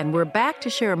 and we're back to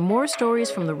share more stories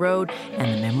from the road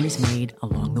and the memories made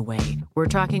along the way. We're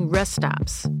talking rest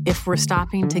stops. If we're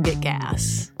stopping to get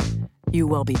gas, you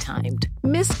will be timed.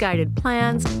 Misguided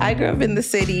plans. I grew up in the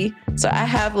city, so I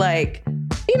have a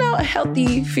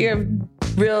healthy fear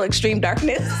of real extreme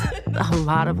darkness. A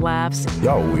lot of laughs.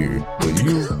 Y'all weird, but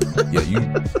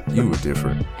you were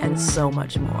different. And so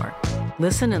much more.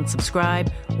 Listen and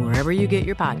subscribe wherever you get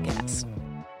your podcasts.